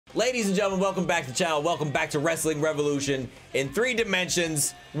Ladies and gentlemen, welcome back to the channel. Welcome back to Wrestling Revolution in 3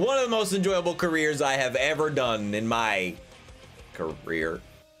 dimensions. One of the most enjoyable careers I have ever done in my career.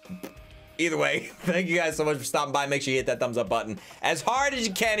 Either way, thank you guys so much for stopping by. Make sure you hit that thumbs up button as hard as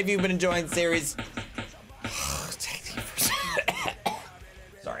you can if you've been enjoying the series.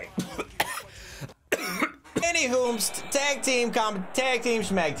 Sorry. Anywho, tag team,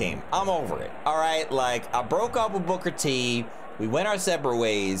 schmag team. I'm over it. All right, like I broke up with Booker T. We went our separate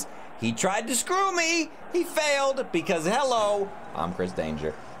ways. He tried to screw me. He failed because hello, I'm Chris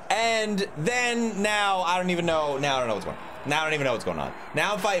Danger. And then now I don't even know. Now I don't know what's going on. Now I don't even know what's going on.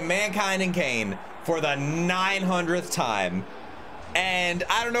 Now I'm fighting Mankind and Kane for the 900th time. And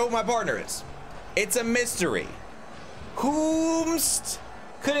I don't know who my partner is. It's a mystery. Whomst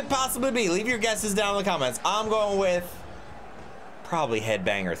could it possibly be? Leave your guesses down in the comments. I'm going with probably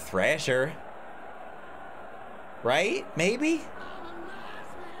Headbanger Thrasher. Right? Maybe?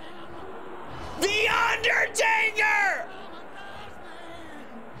 The Undertaker!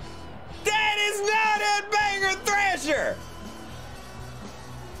 That is not Headbanger Thrasher!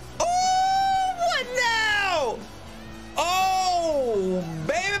 Oh, what now? Oh,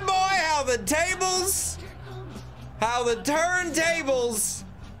 baby boy, how the turntables.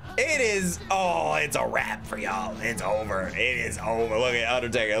 It is, oh, it's a wrap for y'all. It's over. It is over. Look at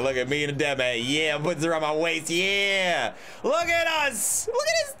Undertaker. Look at me and the Deadman. Yeah, puts it around my waist. Yeah. Look at us. Look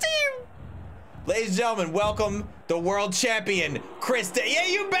at his team. Ladies and gentlemen, welcome the world champion, Chris. Yeah,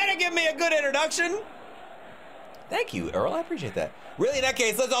 you better give me a good introduction. Thank you, Earl. I appreciate that. Really, in that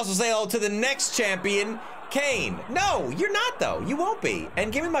case, let's also say hello to the next champion, Kane. No, you're not, though. You won't be.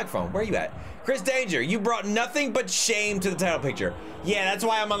 And give me the microphone. Where are you at? Chris Danger, you brought nothing but shame to the title picture. Yeah, that's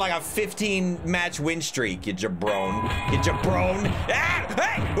why I'm on like a 15-match win streak, you jabron. You jabron. Ah,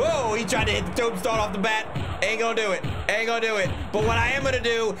 hey! Whoa, he tried to hit the tombstone off the bat. Ain't gonna do it. Ain't gonna do it. But what I am gonna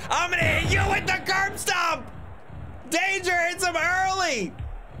do, I'm gonna hit you with the curb stomp. Danger hits him early.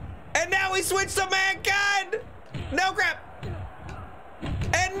 And now we switch to Mankind. No crap.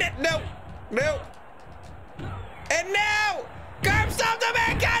 And no. And now, curb stomp to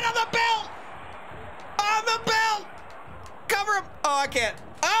Mankind on the belt. On the belt! Cover him! Oh, I can't.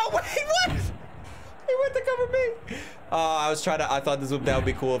 Oh, wait, what? He went to cover me. I thought that would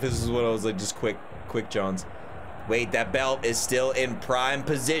be cool if this was one of those like just quick Jones. Wait, that belt is still in prime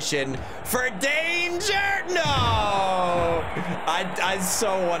position for Danger. No! I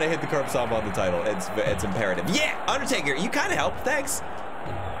so want to hit the curb stomp on the title. It's imperative. Yeah, Undertaker, you kind of helped. Thanks.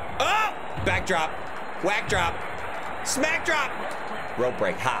 Oh! Backdrop. Whack drop. Smack drop. Rope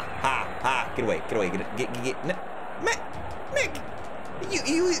break. Ha, ha, ha. Get away. Get. No. Mick,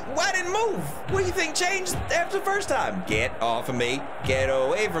 why didn't move? What do you think changed after the first time? Get off of me. Get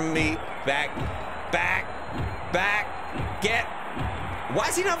away from me. Back. Get. Why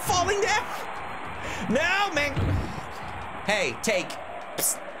is he not falling down? No, man. Hey, take.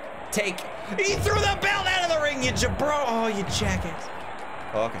 Psst, take. He threw the belt out of the ring, you jabro. Oh, you jackass.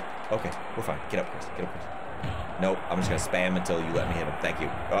 Oh, okay. We're fine. Get up, Chris. Nope, I'm just gonna spam until you let me hit him. Thank you.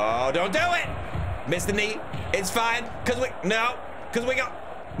 Oh, don't do it! Miss the knee. It's fine. Cause we gonna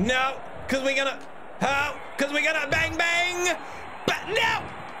bang bang. But no!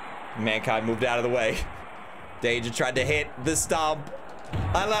 Mankind moved out of the way. Danger tried to hit the stomp.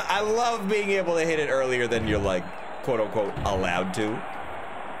 I love being able to hit it earlier than you're like, quote unquote, allowed to.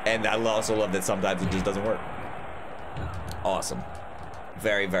 And I also love that sometimes it just doesn't work. Awesome.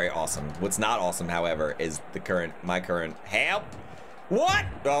 Very, very awesome. What's not awesome, however, is my current help. What?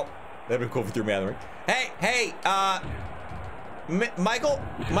 Oh, that'd be cool if you threw me out of the ring. Hey, Michael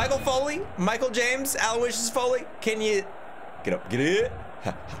Foley, Michael James, Aloysius Foley, can you get up, get it?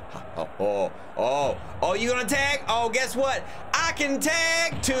 Oh, you gonna tag? Oh, guess what? I can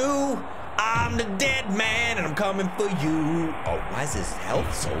tag too. I'm the dead man and I'm coming for you. Oh, why is his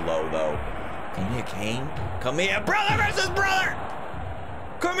health so low though? Come here, Kane. Come here, brother versus brother.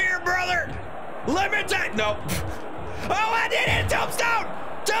 Come here, brother. Let me take. No. Oh, I did it. Tombstone.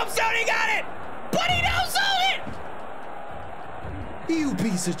 Tombstone, he got it. But he don't sell it. You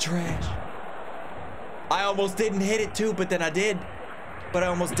piece of trash. I almost didn't hit it too, but then I did. But I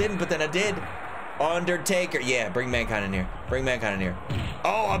almost didn't, but then I did. Undertaker. Yeah, bring Mankind in here. Bring Mankind in here.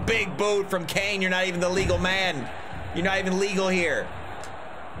 Oh, a big boot from Kane. You're not even the legal man. You're not even legal here.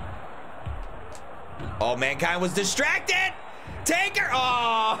 Oh, Mankind was distracted. Taker!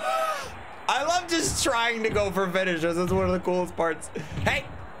 Oh, I love just trying to go for finishers. That's one of the coolest parts. Hey!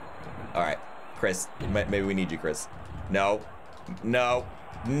 All right, Chris, maybe we need you, Chris. No, don't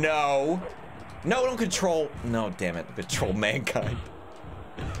control. No, damn it, control Mankind.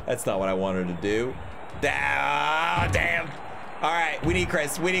 That's not what I wanted to do. Oh, damn. All right, we need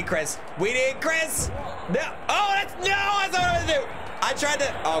Chris. We need Chris. We need Chris. No. Oh, that's not what I was gonna do. I tried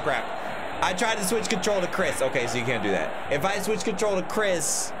to. Oh crap. I tried to switch control to Chris. Okay, so you can't do that. If I switch control to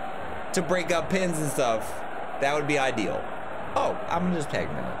Chris to break up pins and stuff, that would be ideal. Oh, I'm gonna just tag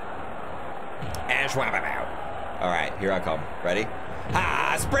him out. And swap him out. All right, here I come. Ready?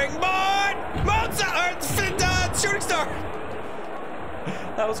 Ah, springboard! Shooting star!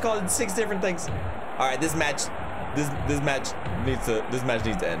 That was called 6 different things. All right, this match needs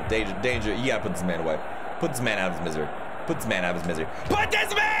to end. Danger, you gotta put this man away. Put this man out of his misery. Put this man out of his misery. Put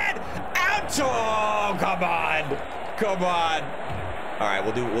this man out! Oh, come on. Come on. All right,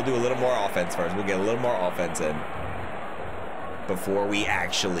 we'll do a little more offense first. We'll get a little more offense in before we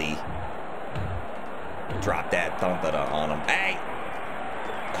actually drop that thump on him. Hey!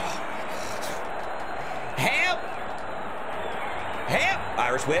 Oh. Help! Help!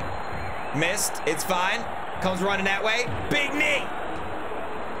 Irish whip. Missed. It's fine. Comes running that way. Big knee.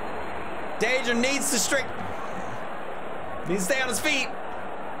 Danger needs to stay on his feet.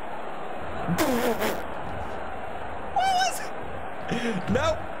 What was it?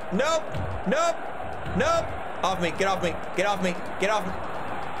 Nope. Nope. Nope. Nope. Off me. Get off me. Get off me. Get off me.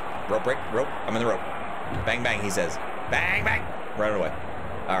 Rope break. Rope. I'm in the rope. Bang, bang, he says. Bang, bang. Run away.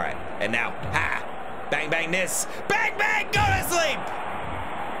 All right. And now, ha. Bang, bang this. Bang, bang. Go to sleep.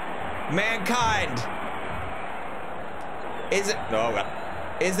 Mankind is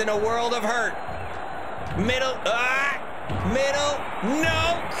in a world of hurt. Middle,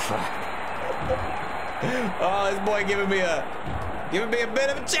 no. Oh, this boy giving me a bit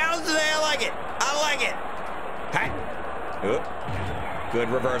of a challenge today. I like it. I like it. Hey. Oop. Good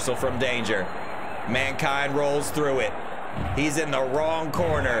reversal from Danger. Mankind rolls through it. He's in the wrong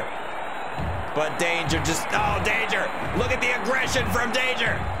corner. But Danger just, oh, Danger. Look at the aggression from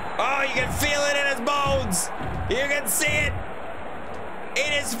Danger. Oh, you can feel it in his bones. You can see it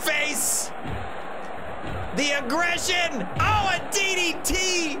in his face. The aggression. Oh, a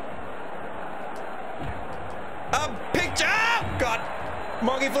DDT. A picture. Oh, God.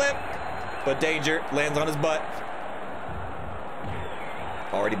 Monkey flip. But Danger lands on his butt.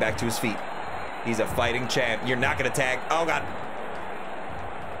 Already back to his feet. He's a fighting champ. You're not going to tag. Oh, God.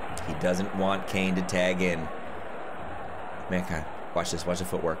 He doesn't want Kane to tag in. Mankind. Watch this. Watch the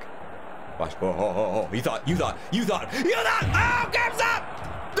footwork. Watch. Oh, oh, oh, oh. You thought. Oh, comes up.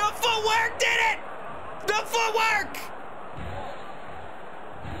 The footwork did it. The footwork.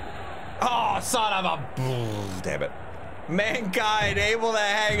 Oh, son of a. Damn it. Mankind able to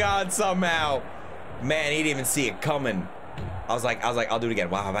hang on somehow. Man, he didn't even see it coming. I was like, I'll do it again.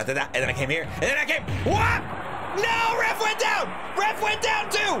 Wow, about that. And then I came here. And then I came. What? No, ref went down. Ref went down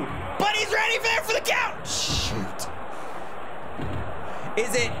too. But he's ready for the count. Shoot.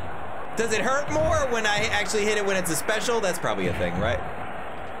 Does it hurt more when I actually hit it when it's a special? That's probably a thing, right?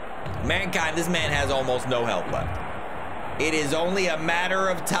 Mankind, this man has almost no health left. It is only a matter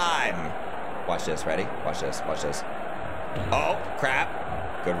of time. Watch this, ready? Watch this, watch this. Oh,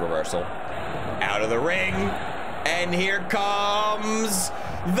 crap. Good reversal. Out of the ring. And here comes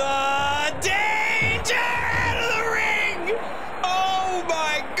the Danger out of the ring. Oh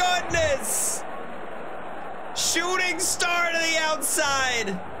my goodness. Shooting star to the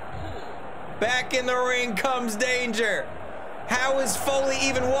outside. Back in the ring comes Danger. How is Foley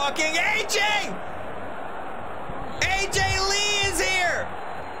even walking? AJ Lee is here.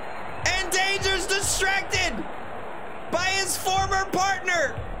 And Danger's distracted by his former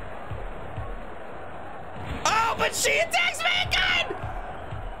partner. Oh, but she attacks Mankind.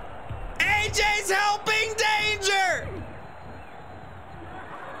 AJ's helping Danger.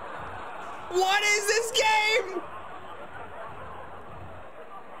 What is this game?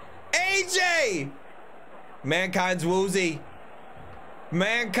 AJ. Mankind's woozy.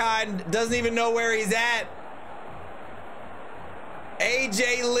 Mankind doesn't even know where he's at.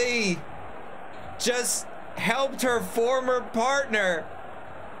 AJ Lee just helped her former partner.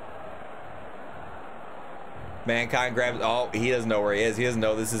 Mankind grabs, oh, he doesn't know where he is. He doesn't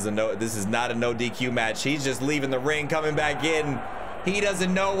know this is not a no DQ match. He's just leaving the ring, coming back in. He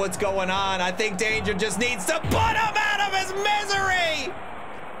doesn't know what's going on. I think Danger just needs to put him out of his misery.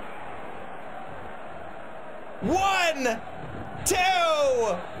 1, 2,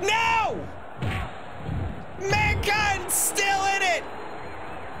 no! Mankind's still in it.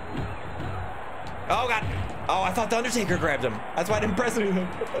 Oh, God. Oh, I thought the Undertaker grabbed him. That's why I didn't press anything.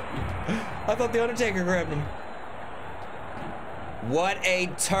 I thought the Undertaker grabbed him. What a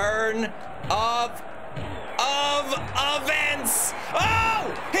turn of events.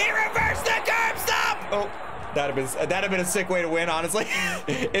 Oh, he reversed the curb stop. Oh, that'd have been a sick way to win, honestly.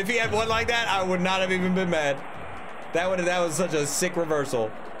 If he had one like that, I would not have even been mad. That was such a sick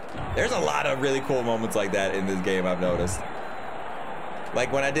reversal. There's a lot of really cool moments like that in this game, I've noticed.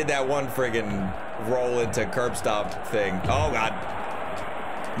 Like when I did that one friggin' roll into curb stop thing. Oh God.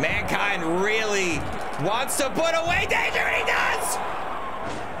 Mankind really wants to put away danger, and he does!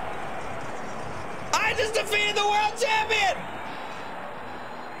 I just defeated the world champion!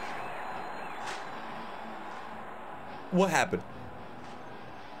 What happened?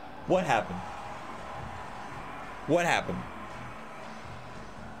 What happened? What happened?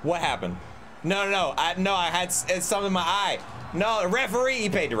 What happened? No, I had something in my eye. No, referee, he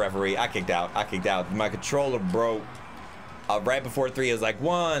paid the referee. I kicked out. My controller broke. Right before 3, it was like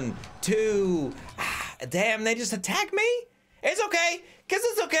 1, 2. Damn, they just attacked me? It's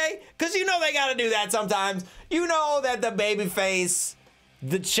okay, cause you know they gotta do that sometimes. You know that the babyface,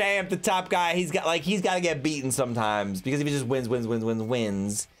 the champ, the top guy, he's gotta get beaten sometimes, because if he just wins,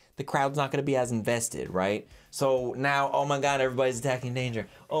 the crowd's not gonna be as invested, right? So now, oh my God, everybody's attacking Danger.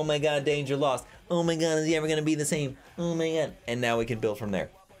 Oh my God, Danger lost. Oh my God, is he ever gonna be the same? Oh my God. And now we can build from there.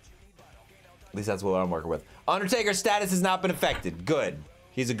 At least that's what I'm working with. Undertaker's status has not been affected. Good.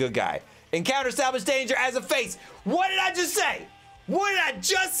 He's a good guy. Encounter established Danger as a face. What did I just say? What did I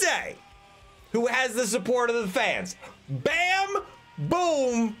just say? Who has the support of the fans? Bam,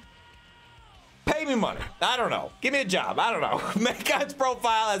 boom. Pay me money. I don't know. Give me a job. I don't know. Mankind's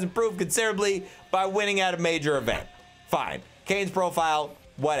profile has improved considerably by winning at a major event. Fine. Kane's profile,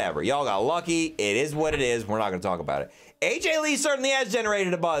 whatever. Y'all got lucky. It is what it is. We're not going to talk about it. AJ Lee certainly has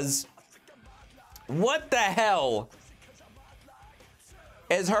generated a buzz. What the hell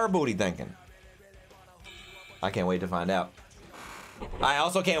is her booty thinking? I can't wait to find out. I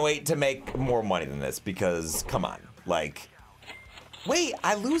also can't wait to make more money than this, because, come on, like, wait,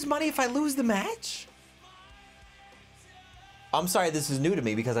 I lose money if I lose the match? I'm sorry, this is new to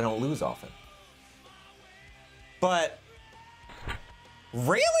me because I don't lose often. But,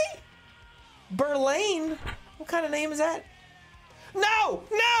 really? Berlane? What kind of name is that? No,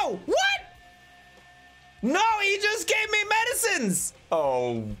 what? No, he just gave me medicines.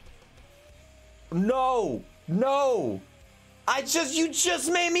 Oh, no. You just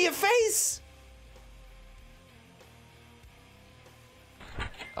made me a face.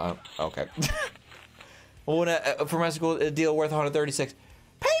 Okay. For my school, a deal worth 136.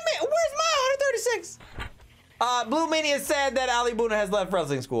 Payment, where's my 136? Blue Meanie has said that Ali Boona has left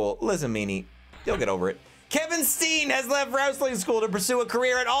wrestling school. Listen, Meanie, you'll get over it. Kevin Steen has left wrestling school to pursue a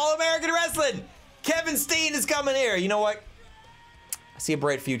career in All-American Wrestling. Kevin Steen is coming here. You know what? I see a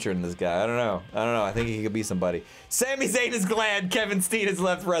bright future in this guy. I don't know. I think he could be somebody. Sami Zayn is glad Kevin Steen has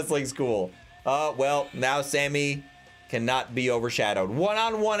left wrestling school. Well, now Sami cannot be overshadowed.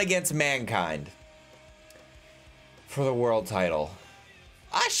 One-on-one against Mankind for the world title.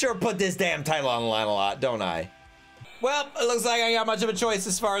 I sure put this damn title on the line a lot, don't I? Well, it looks like I got much of a choice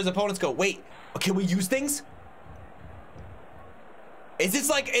as far as opponents go. Wait, can we use things? Is this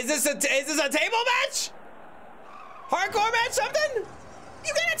a table match? Hardcore match, something?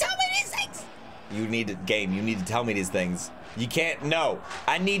 You gotta tell me these things. You need to tell me these things. You can't know.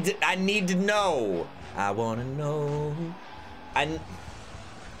 I need to know. I wanna know.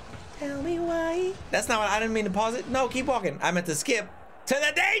 Tell me why. That's not what I didn't mean to pause it. No, keep walking. I meant to skip to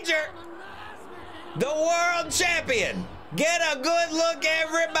the Danger. The world champion. Get a good look,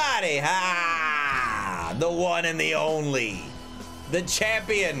 everybody. Ha! The one and the only. The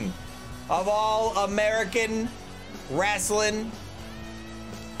champion of all American wrestling.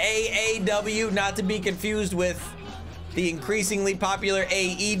 AAW, not to be confused with the increasingly popular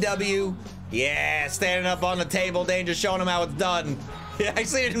AEW. Yeah, standing up on the table, Danger showing him how it's done. He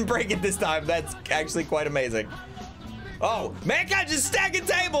actually didn't break it this time. That's actually quite amazing. Oh, Mankind just stacking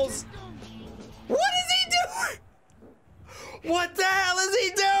tables. What is he doing? What the hell is he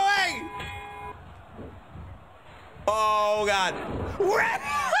doing? Oh God. What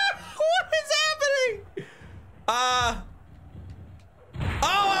is happening?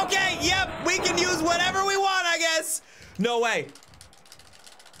 Oh, okay, yep, we can use whatever we want, I guess. No way.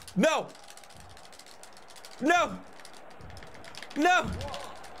 No. No. No.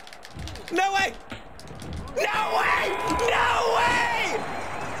 No way. No way. No way.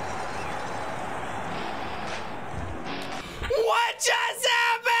 What just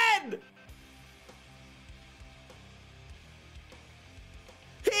happened?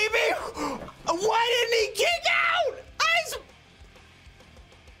 Why didn't he kick out?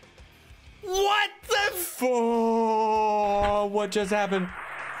 What the what just happened?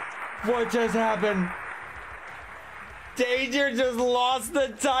 What just happened? Danger just lost the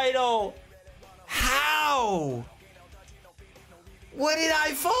title. How? What did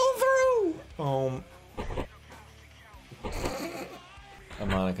I fall through?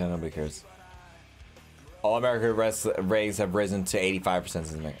 Mankind, nobody cares. All American ratings have risen to 85%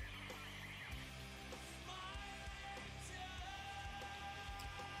 since May.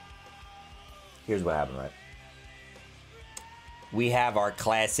 Here's what happened, right? We have our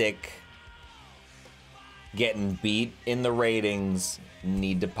classic getting beat in the ratings,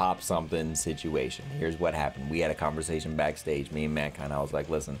 need to pop something situation. Here's what happened. We had a conversation backstage, me and Mankind. I was like,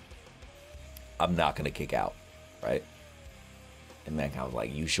 listen, I'm not going to kick out, right? And Mankind was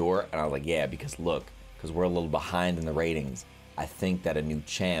like, you sure? And I was like, yeah, because look, because we're a little behind in the ratings. I think that a new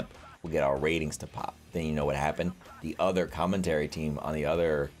champ will get our ratings to pop. Then you know what happened? The other commentary team on the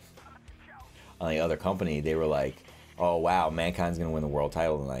other company, they were like, oh wow, Mankind's gonna win the world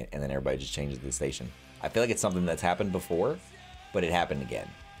title tonight, and then everybody just changes the station. I feel like it's something that's happened before, but it happened again,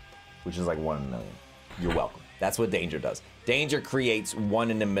 which is like 1 in a million. You're welcome. That's what Danger does. Danger creates 1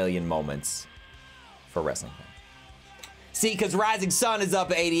 in a million moments for wrestling fans. See, because Rising Sun is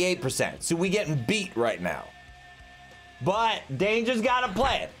up at 88%, so we getting beat right now. But Danger's got a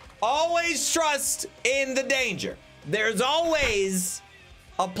plan. Always trust in the Danger. There's always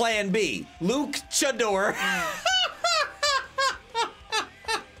a plan B. Luke Chador.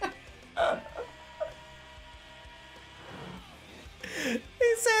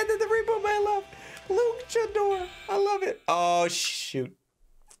 He said that the Repo Man left. Luke Chador. I love it. Oh, shoot.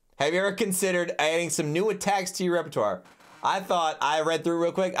 Have you ever considered adding some new attacks to your repertoire? I read through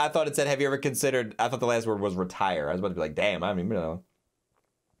real quick. I thought it said, have you ever considered, I thought the last word was retire. I was about to be like, damn, I don't even know.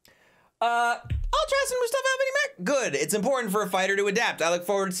 I'll try some new stuff out, Vinny Mac. Good. It's important for a fighter to adapt. I look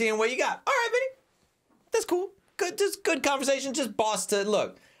forward to seeing what you got. All right, Vinny. That's cool. Good, just good conversation. Just boss to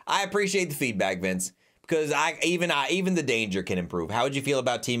look. I appreciate the feedback, Vince, because even the Danger can improve. How would you feel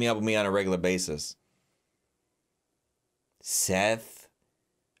about teaming up with me on a regular basis? Seth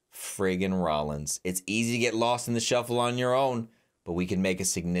friggin' Rollins. It's easy to get lost in the shuffle on your own, but we can make a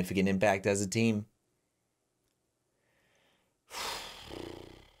significant impact as a team.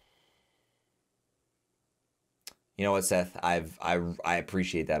 You know what, Seth? I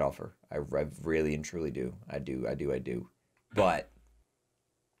appreciate that offer. I really and truly do. I do. But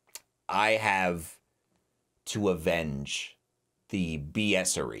I have to avenge the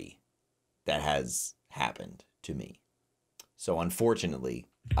BSery that has happened to me. So unfortunately,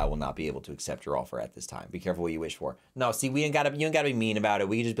 I will not be able to accept your offer at this time. Be careful what you wish for. No, see, you ain't gotta be mean about it.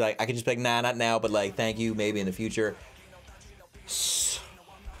 We can just be like, I can just be like, nah, not now, but like, thank you, maybe in the future.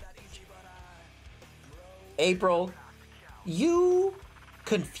 April, you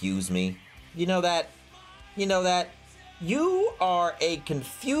confuse me. You know that? You know that? You are a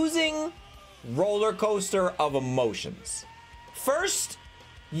confusing roller coaster of emotions. First,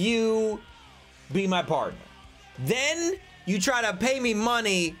 you be my partner. Then you try to pay me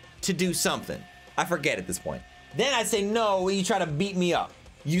money to do something. I forget at this point. Then I say no, and you try to beat me up.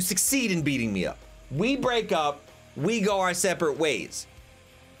 You succeed in beating me up. We break up. We go our separate ways.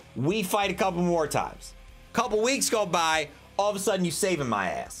 We fight a couple more times. Couple weeks go by, all of a sudden you saving my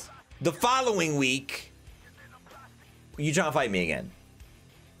ass. The following week, you trying to fight me again.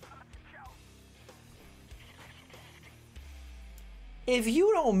 If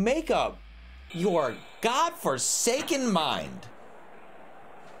you don't make up your godforsaken mind.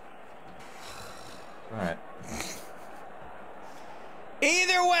 All right.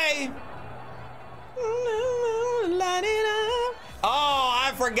 Either way. Oh,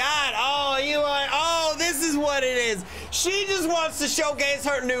 I forgot. Oh, this is what it is. She just wants to showcase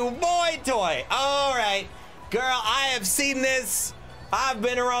her new boy toy. All right. Girl, I have seen this. I've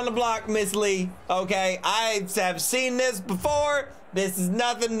been around the block, Miss Lee. Okay, I have seen this before. This is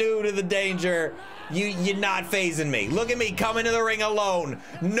nothing new to the Danger. You're not phasing me. Look at me coming to the ring alone.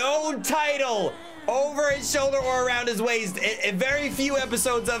 No title over his shoulder or around his waist. In very few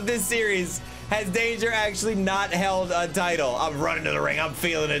episodes of this series has Danger actually not held a title. I'm running to the ring. I'm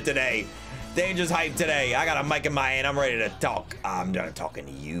feeling it today. Danger's hyped today. I got a mic in my hand. I'm ready to talk. I'm done talking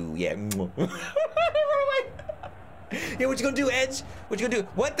to you. Yeah. Yeah, what you gonna do, Edge? What you gonna do?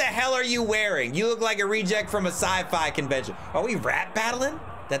 What the hell are you wearing? You look like a reject from a sci-fi convention. Are we rap battling?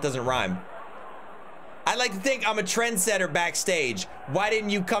 That doesn't rhyme. I like to think I'm a trendsetter backstage. Why didn't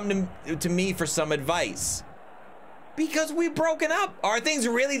you come to me for some advice? Because we've broken up. Are things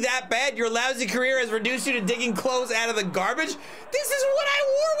really that bad? Your lousy career has reduced you to digging clothes out of the garbage? This is what I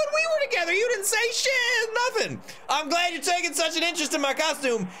wore when we were together. You didn't say shit, nothing. I'm glad you're taking such an interest in my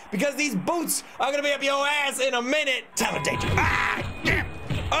costume because these boots are gonna be up your ass in a minute. Tell it, Danger. Ah, yeah.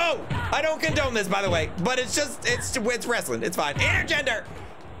 Oh, I don't condone this, by the way, but it's just, it's wrestling. It's fine. Intergender.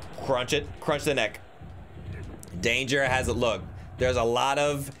 Crunch it, crunch the neck. Danger has a look. There's a lot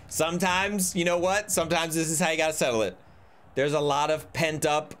of, sometimes, you know what? Sometimes this is how you gotta settle it. There's a lot of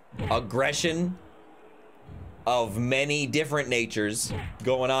pent-up aggression of many different natures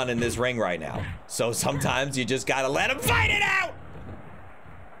going on in this ring right now. So sometimes you just gotta let him fight it out.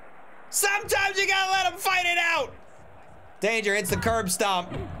 Sometimes you gotta let him fight it out. Danger hits the curb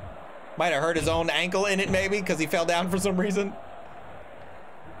stomp. Might have hurt his own ankle in it maybe because he fell down for some reason.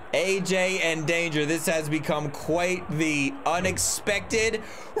 AJ and Danger, this has become quite the unexpected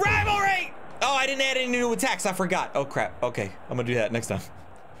rivalry. Oh, I didn't add any new attacks. I forgot. Oh, crap. Okay, I'm gonna do that next time.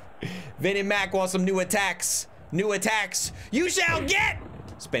 Vinny Mac wants some new attacks. New attacks. You shall get.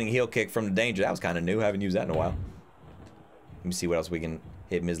 Spinning heel kick from the Danger. That was kind of new. I haven't used that in a while. Let me see what else we can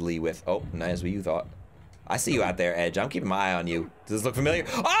hit Ms. Lee with. Oh, nice what you thought. I see you out there, Edge. I'm keeping my eye on you. Does this look familiar?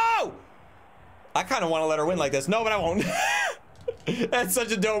 Oh! I kind of want to let her win like this. No, but I won't. That's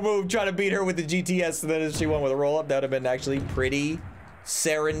such a dope move. Trying to beat her with the GTS, and then if she won with a roll-up, that would have been actually pretty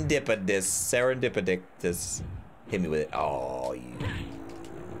serendipitous. Serendipitous. Hit me with it. Oh, you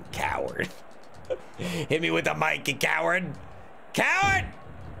coward. Hit me with the mic, you coward. Coward!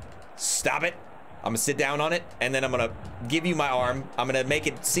 Stop it. I'm gonna sit down on it, and then I'm gonna give you my arm. I'm gonna make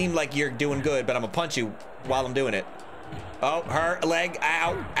it seem like you're doing good, but I'm gonna punch you while I'm doing it. Oh, her leg.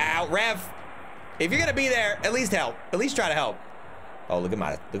 Ow. Ow. Ref. If you're gonna be there, at least help. At least try to help. Oh, look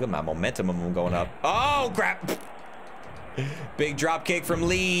at my momentum going up. Oh, crap. Big drop kick from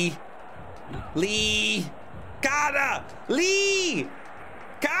Lee. Lee. Gotta. Lee.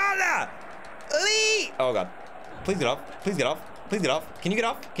 Gotta. Lee. Oh, God. Please get off. Please get off. Please get off. Can you get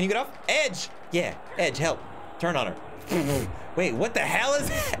off? Can you get off? Edge. Yeah. Edge, help. Turn on her. Wait, what the hell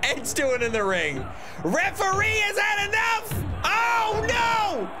is Edge doing in the ring? Referee, has had enough? Oh,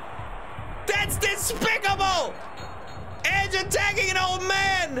 no. That's despicable. Edge attacking an old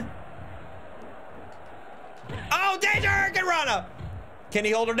man. Oh, Danger Hurricanrana. Can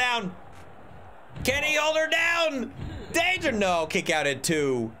he hold her down? Can he hold her down? Danger, no. Kick out at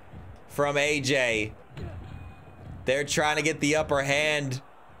 2 from AJ. They're trying to get the upper hand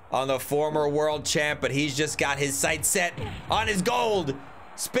on the former world champ, but he's just got his sights set on his gold.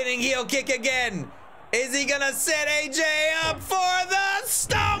 Spinning heel kick again. Is he gonna set AJ up for the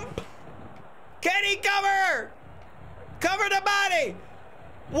stump? Can he cover? Cover the body.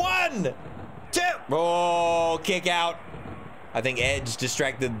 1, 2. Oh, kick out. I think Edge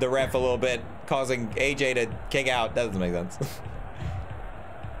distracted the ref a little bit, causing AJ to kick out. That doesn't make sense.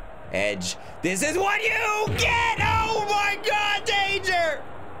 Edge, this is what you get. Oh my God, Danger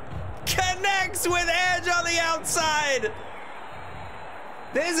connects with Edge on the outside.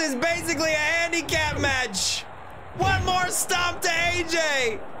 This is basically a handicap match. One more stomp to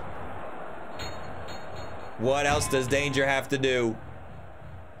AJ. What else does Danger have to do?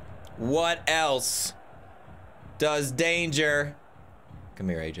 What else does Danger? Come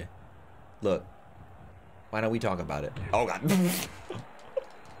here, AJ. Look. Why don't we talk about it? Oh, God.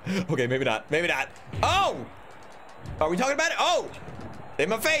 Okay, maybe not. Maybe not. Oh! Are we talking about it? Oh! In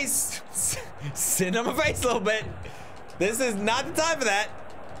my face. Sitting on my face a little bit. This is not the time for that.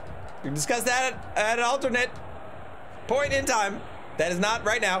 We can discuss that at an alternate point in time. That is not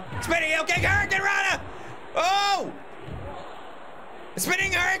right now. Spinning heel kick, Hurricanrana! Oh!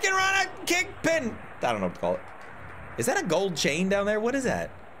 Spinning Hurricanrana, kick, pin. I don't know what to call it. Is that a gold chain down there? What is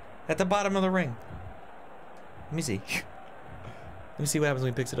that? At the bottom of the ring. Let me see. Let me see what happens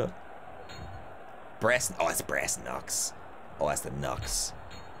when he picks it up. Brass. Oh, that's brass knucks. Oh, that's the knucks.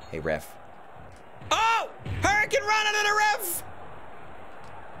 Hey, ref. Oh! Hurricanrana to the ref!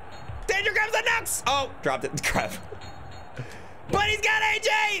 Danger grabs the knucks! Oh, dropped it. Crap. But he's got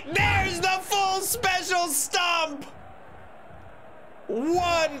AJ! There's the full special stomp!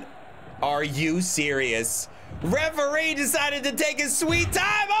 1. Are you serious? Referee decided to take his sweet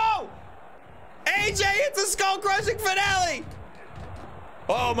time. Oh! AJ hits a skull-crushing finale!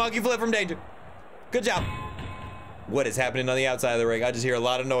 Oh, monkey flip from Danger. Good job. What is happening on the outside of the ring? I just hear a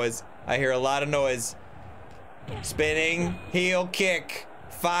lot of noise. I hear a lot of noise. Spinning heel kick.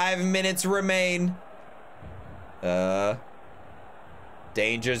 5 minutes remain.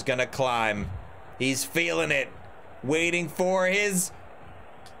 Danger's gonna climb. He's feeling it. Waiting for his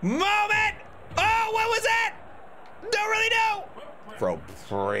moment. Oh, what was that? Don't really know. Bro,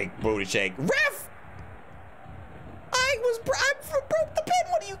 freak booty shake. Ref! I broke the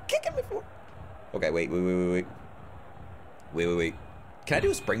pin. What are you kicking me for? Okay, wait. Wait. Can I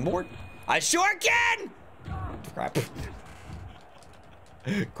do a springboard? I sure can! Crap.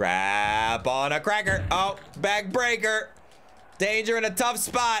 Crap on a cracker. Oh, back breaker. Danger in a tough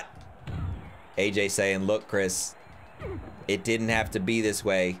spot. AJ saying, look, Chris, it didn't have to be this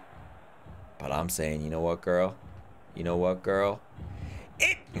way. But I'm saying, you know what, girl? You know what, girl?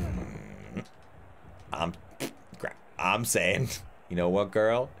 I'm saying, you know what,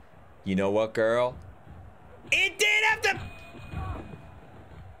 girl? You know what, girl? It did have to.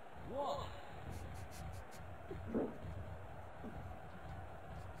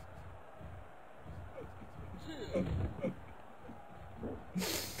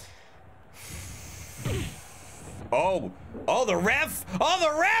 Oh, the ref! Oh,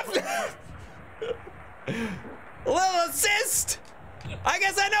 the ref! Little assist! I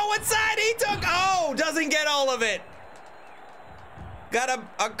guess I know what side he took. Oh, doesn't get all of it. Got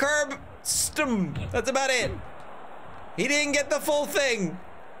a curb stum. That's about it. He didn't get the full thing.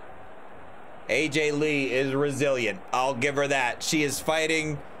 AJ Lee is resilient. I'll give her that. She is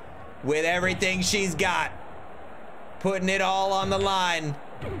fighting with everything she's got. Putting it all on the line.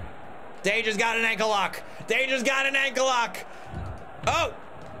 Danger's got an ankle lock. Danger's got an ankle lock. Oh,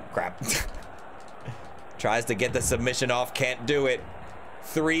 crap. Tries to get the submission off, can't do it.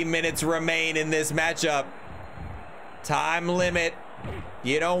 3 minutes remain in this matchup. Time limit.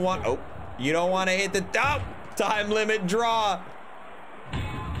 You don't want, oh, you don't want to hit the, oh, time limit draw.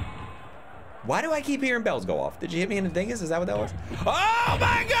 Why do I keep hearing bells go off? Did you hit me in the dingus? Is that what that was? Oh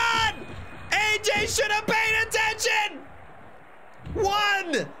my God! AJ should have paid attention!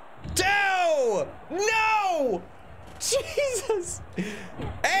 1, 2, no! Jesus!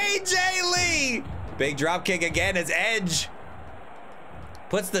 AJ Lee! Big drop kick again as Edge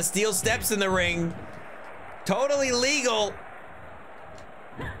puts the steel steps in the ring. Totally legal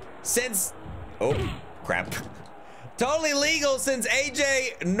since, oh, crap. Totally legal since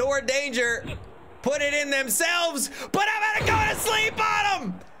AJ nor Danger put it in themselves, but I'm gonna go to sleep on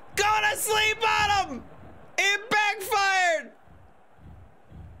him! Go to sleep on him! It backfired!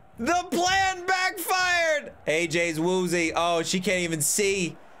 The plan backfired! AJ's woozy. Oh, she can't even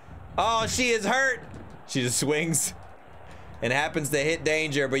see. Oh, she is hurt. She just swings and happens to hit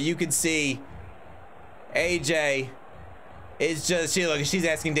Danger, but you can see AJ is just, she's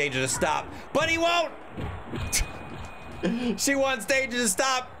asking Danger to stop, but he won't. She wants Danger to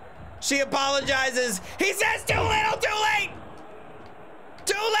stop. She apologizes. He says too little, too late.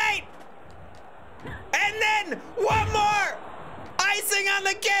 Too late. And then one more. Icing on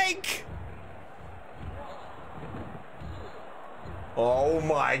the cake. Oh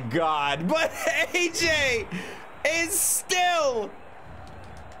my God, but AJ is still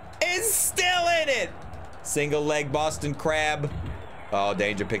in it. Single leg Boston Crab. Oh,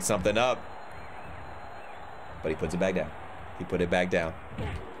 Danger picked something up. But he puts it back down. He put it back down.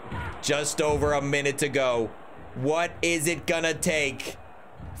 Just over a minute to go. What is it gonna take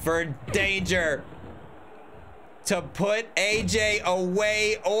for Danger to put AJ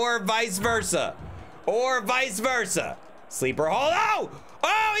away, or vice versa? Or vice versa. Sleeper hold. Oh!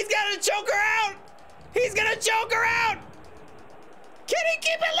 Oh, he's gonna choke her out! He's gonna choke her out! Can he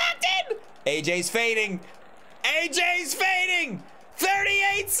keep it locked in? AJ's fading. AJ's fading!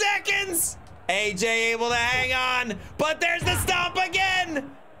 38 seconds! AJ able to hang on, but there's the stomp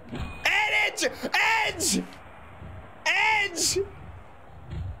again! And Edge!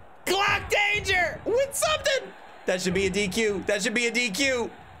 Clock Danger with something! That should be a DQ. That should be a DQ.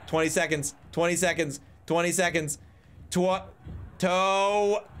 20 seconds. 20 seconds. 20 seconds. 2, 1,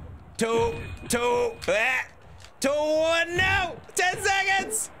 no! 10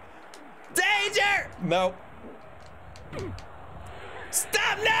 seconds! Danger! No.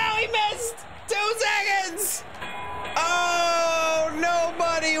 Stop now! He missed! 2 seconds! Oh,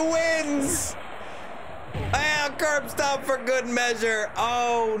 nobody wins! And curb stop for good measure.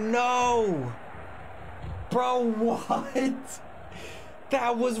 Oh no! Bro, what?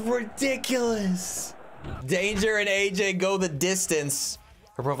 That was ridiculous. Danger and AJ go the distance.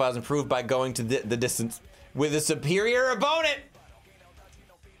 Her profile is improved by going to the distance with a superior opponent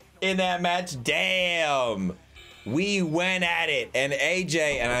in that match. Damn. We went at it. And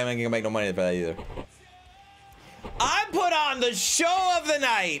AJ, and I'm not gonna make no money for that either. I put on the show of the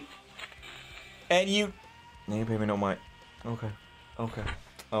night. And you pay me no money. Okay.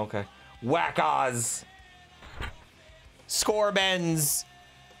 Whack-Oz. Scorbens.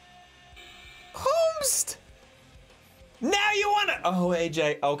 Host. Now you wanna, oh,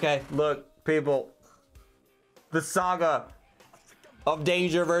 AJ. Okay, look, people. The saga of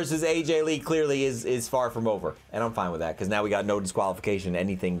Danger versus AJ Lee clearly is far from over. And I'm fine with that, because now we got no disqualification.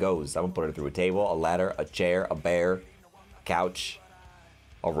 Anything goes. I'm gonna put her through a table, a ladder, a chair, a bear, a couch,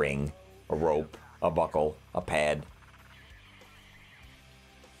 a ring, a rope, a buckle, a pad.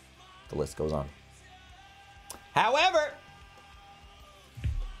 The list goes on. However,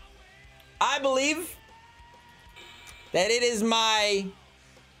 I believe that it is my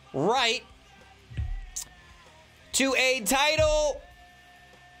right to a title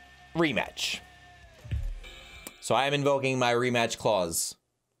rematch. So I am invoking my rematch clause.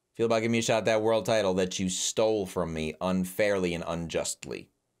 Feel about giving me a shot at that world title that you stole from me unfairly and unjustly.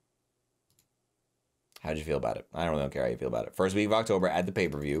 How'd you feel about it? I don't care how you feel about it. First week of October at the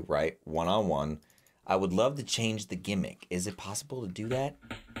pay-per-view, right? One-on-one. I would love to change the gimmick. Is it possible to do that?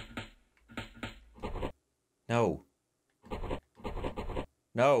 No.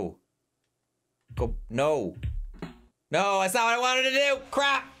 No. Go. No. No, that's not what I wanted to do.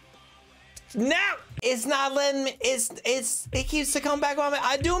 Crap. No. It's not letting me. It keeps to come back on me.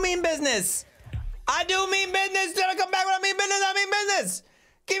 I do mean business. I do mean business. Did I come back when I mean business? I mean business.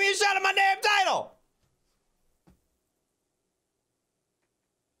 Give me a shot at my damn title.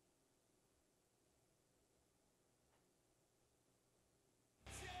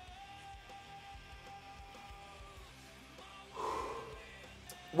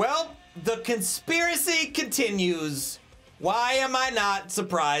 Well, the conspiracy continues. Why am I not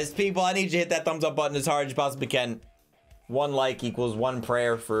surprised? People, I need you to hit that thumbs up button as hard as you possibly can. 1 like equals 1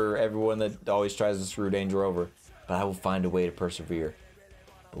 prayer for everyone that always tries to screw danger over. But I will find a way to persevere.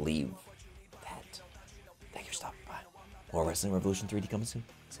 Believe that. Thank you for stopping by. More Wrestling Revolution 3D coming soon.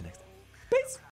 See you next time.